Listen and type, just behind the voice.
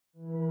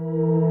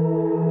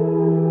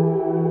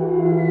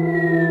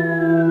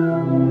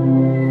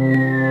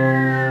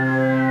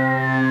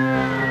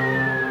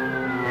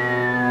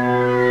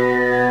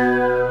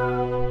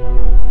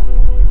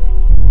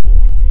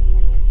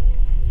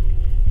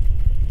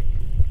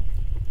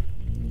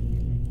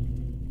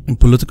In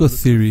political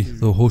theory,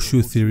 the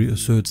horseshoe theory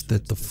asserts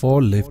that the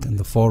far left and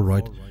the far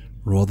right,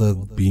 rather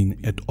being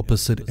at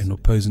opposite and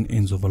opposing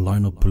ends of a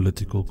line of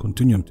political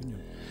continuum,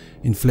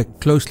 in fact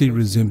closely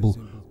resemble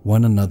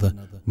one another,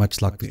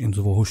 much like the ends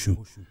of a horseshoe.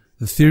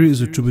 The theory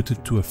is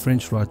attributed to a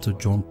French writer,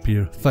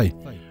 Jean-Pierre Fay.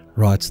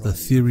 Writes, the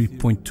theory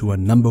points to a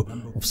number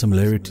of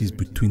similarities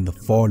between the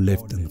far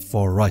left and the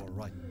far right.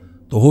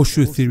 The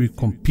horseshoe theory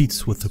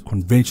competes with the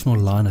conventional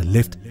linear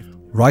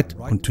left-right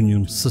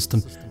continuum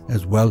system,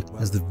 as well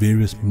as the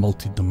various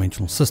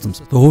multi-dimensional systems.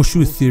 The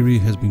horseshoe theory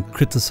has been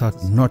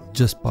criticized not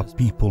just by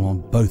people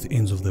on both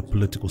ends of the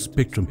political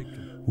spectrum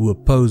who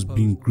oppose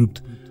being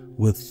grouped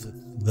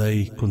with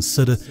they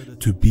consider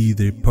to be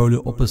their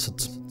polar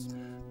opposites,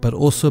 but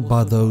also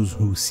by those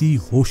who see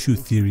horseshoe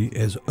theory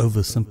as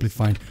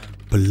oversimplifying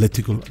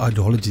political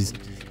ideologies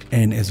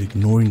and as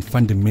ignoring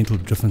fundamental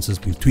differences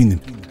between them.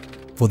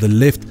 For the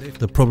left,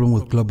 the problem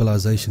with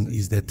globalization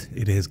is that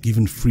it has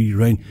given free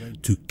rein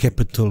to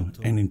capital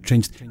and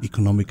entrenched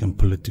economic and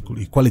political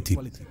equality.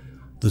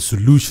 The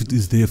solution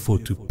is therefore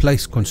to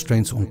place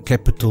constraints on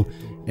capital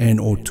and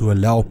or to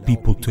allow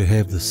people to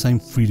have the same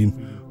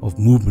freedom of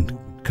movement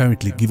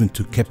currently given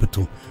to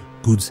capital,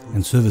 goods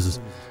and services.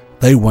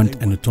 They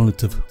want an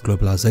alternative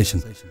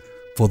globalization.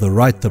 For the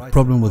right, the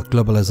problem with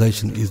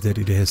globalization is that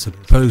it has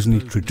supposedly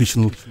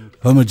traditional,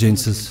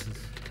 homogeneous,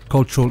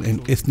 cultural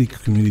and ethnic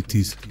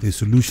communities. Their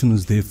solution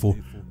is therefore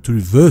to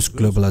reverse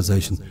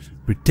globalization,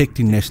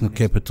 protecting national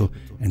capital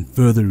and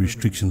further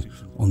restrictions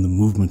on the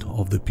movement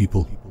of the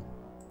people.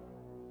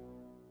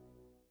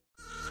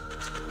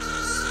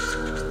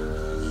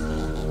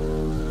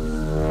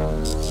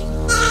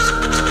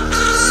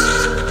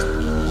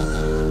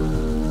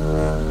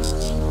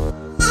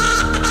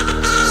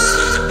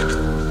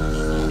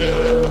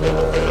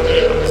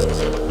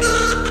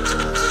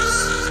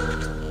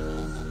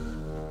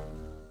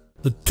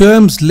 The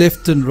terms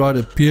left and right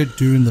appeared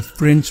during the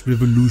French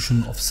Revolution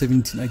of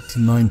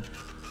 1789,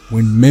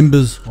 when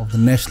members of the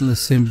National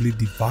Assembly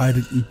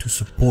divided into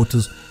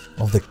supporters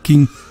of the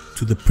king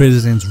to the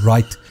president's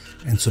right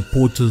and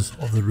supporters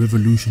of the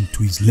revolution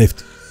to his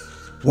left.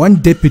 One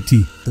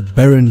deputy, the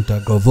Baron de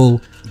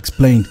Gauval,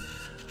 explained,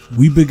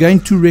 "We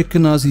began to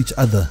recognize each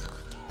other,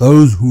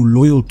 those who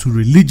loyal to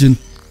religion,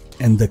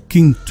 and the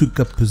king took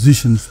up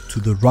positions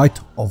to the right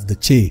of the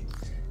chair,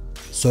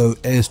 so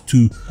as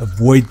to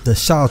avoid the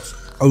shouts,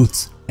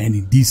 oaths and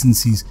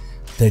indecencies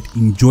that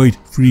enjoyed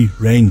free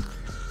reign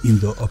in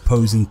the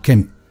opposing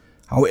camp."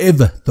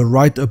 However, the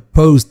right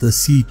opposed the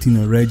seating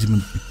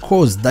arrangement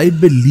because they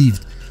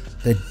believed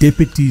that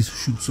deputies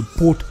should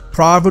support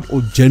private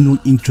or general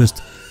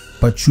interest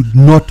but should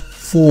not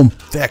form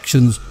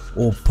factions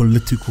or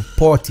political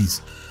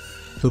parties.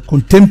 The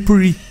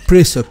contemporary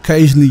press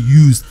occasionally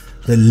used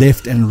the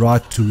left and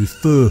right to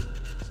refer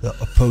the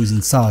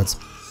opposing sides.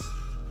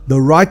 The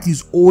right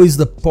is always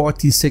the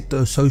party sector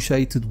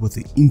associated with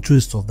the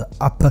interests of the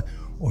upper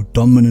or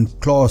dominant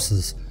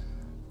classes,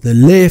 the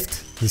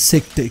left the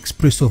sector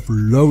expressive of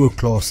lower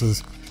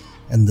classes,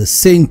 and the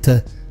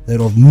center that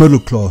of middle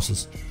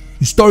classes.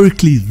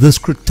 Historically, this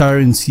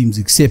criterion seems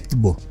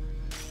acceptable.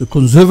 The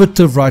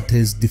conservative right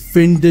has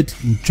defended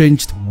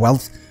entrenched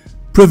wealth,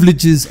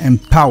 privileges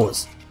and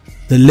powers.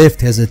 The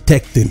left has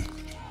attacked them.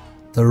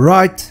 The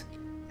right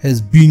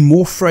has been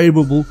more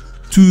favorable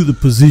to the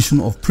position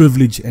of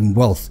privilege and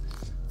wealth.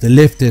 The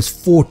left has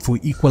fought for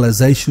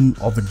equalization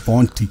of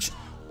advantage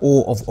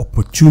or of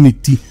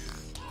opportunity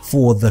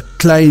for the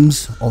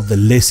claims of the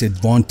less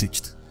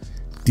advantaged.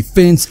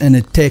 Defense and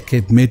attack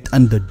have met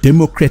under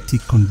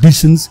democratic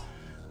conditions,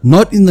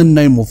 not in the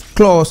name of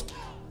class,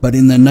 but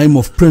in the name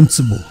of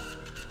principle.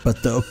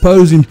 But the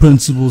opposing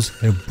principles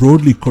have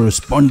broadly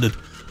corresponded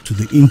to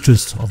the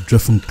interests of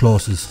different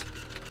classes.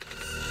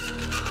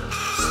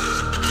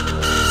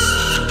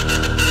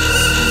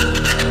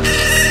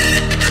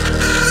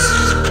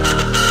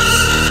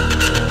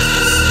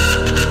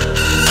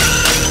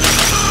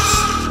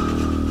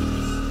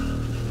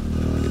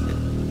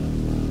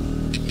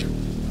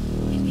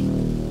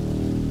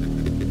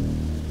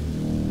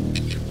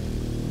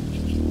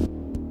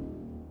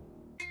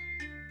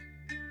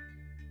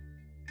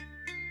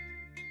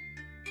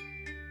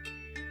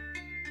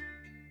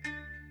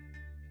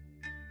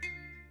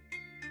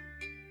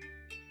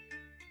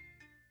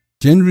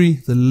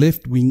 Generally, the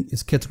left wing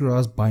is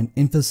categorized by an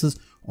emphasis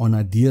on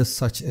ideas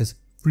such as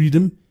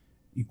freedom,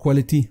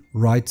 equality,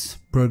 rights,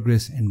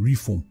 progress, and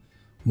reform,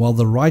 while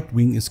the right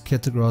wing is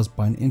categorized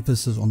by an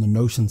emphasis on the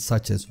notions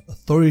such as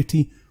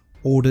authority,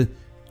 order,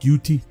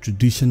 duty,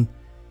 tradition,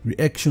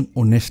 reaction,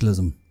 or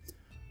nationalism.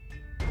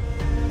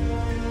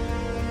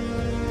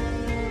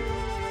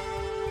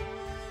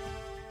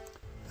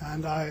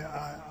 And I'm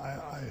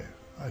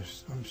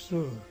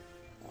still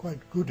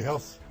quite good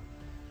health,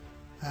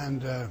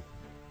 and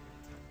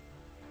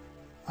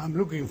I'm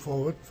looking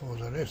forward for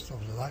the rest of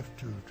the life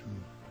to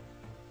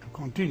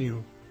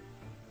continue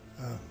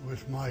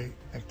with my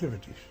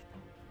activities.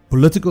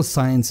 Political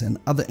science and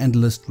other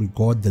analysts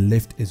regard the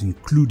left as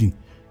including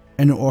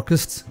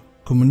anarchists,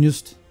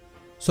 communists,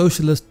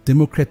 socialists,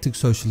 democratic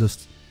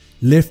socialists,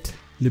 left,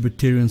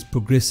 libertarians,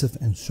 progressive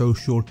and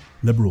social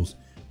liberals.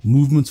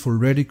 Movements for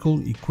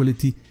radical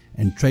equality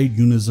and trade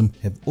unionism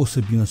have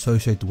also been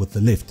associated with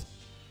the left.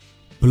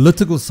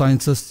 Political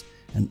scientists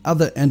and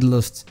other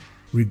analysts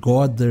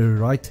regard the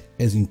right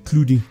as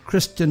including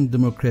Christian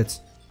Democrats,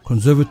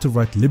 conservative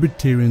right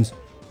libertarians,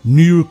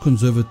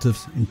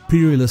 neoconservatives,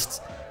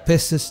 imperialists,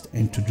 fascists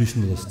and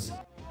traditionalists.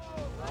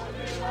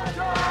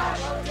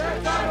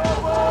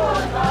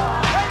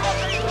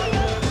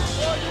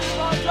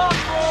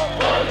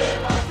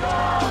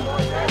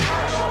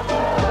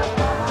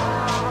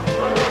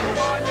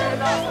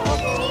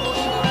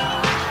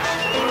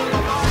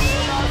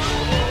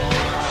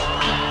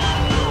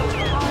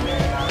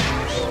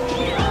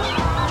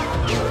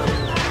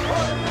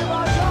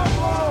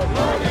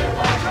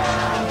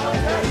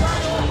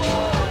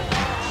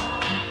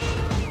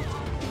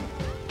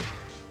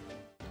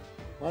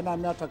 When I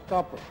met a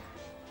couple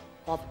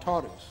of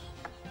tourists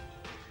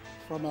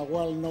from a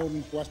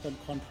well-known Western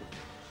country,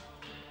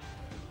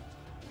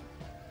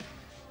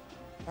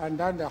 and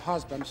then the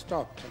husband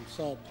stopped and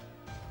said,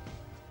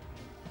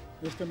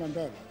 "Mr.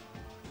 Mandela."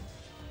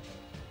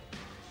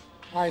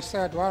 I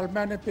said, "Well,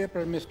 many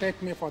people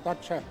mistake me for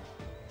that chap."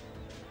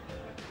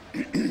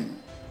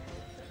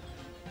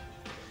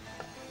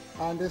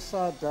 And he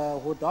said,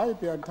 "Would I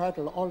be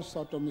entitled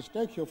also to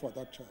mistake you for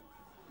that chap?"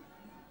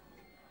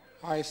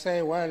 I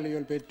say, "Well,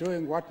 you'll be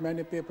doing what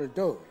many people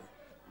do."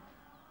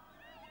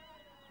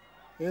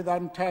 He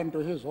then turned to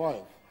his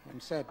wife and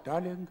said,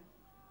 "Darling,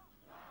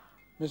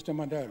 Mr.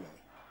 Mandela."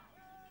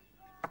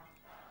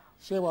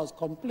 She was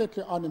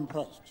completely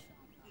unimpressed.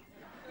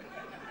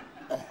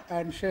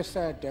 And she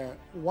said,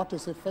 "What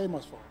is he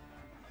famous for?"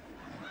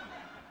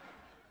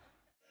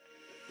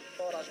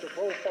 For us to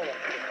go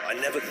forward. I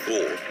never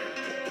thought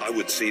I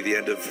would see the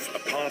end of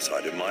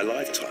apartheid in my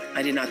lifetime.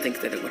 I did not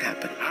think that it would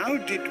happen. How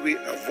did we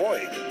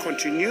avoid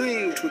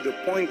continuing to the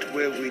point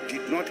where we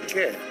did not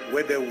care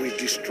whether we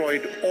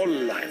destroyed all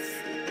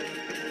life?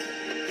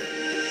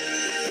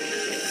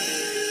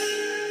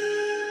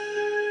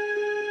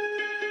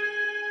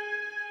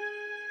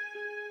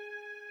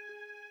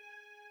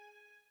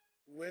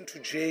 We went to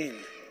jail.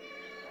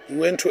 We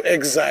went to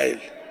exile.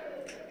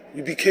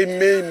 We became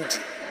maimed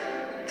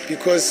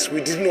because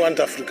we didn't want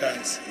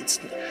Afrikaans.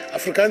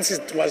 Afrikaans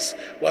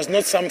was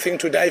not something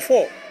to die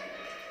for.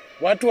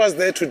 What was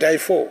there to die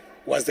for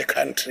was the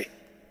country.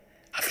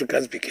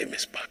 Afrikaans became a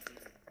spark.